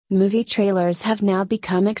Movie trailers have now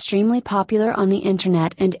become extremely popular on the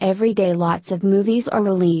internet, and every day lots of movies are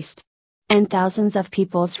released. And thousands of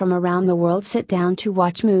people from around the world sit down to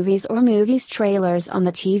watch movies or movies trailers on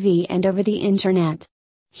the TV and over the internet.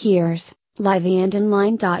 Here's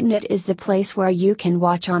LiveandOnline.net is the place where you can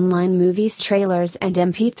watch online movies trailers and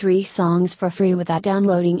MP3 songs for free without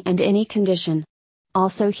downloading and any condition.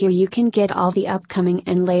 Also here you can get all the upcoming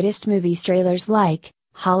and latest movies trailers like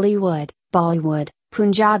Hollywood, Bollywood,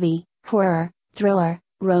 Punjabi, horror, thriller,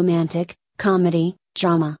 romantic, comedy,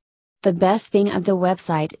 drama. The best thing of the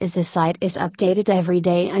website is the site is updated every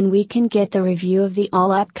day and we can get the review of the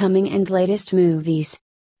all upcoming and latest movies.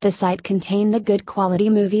 The site contains the good quality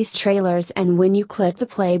movies trailers, and when you click the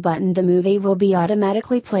play button the movie will be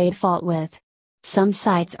automatically played forthwith. Some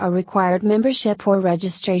sites are required membership or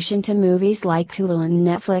registration to movies like Hulu and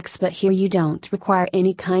Netflix, but here you don't require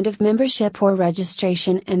any kind of membership or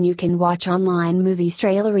registration and you can watch online movies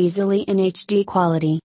trailer easily in HD quality.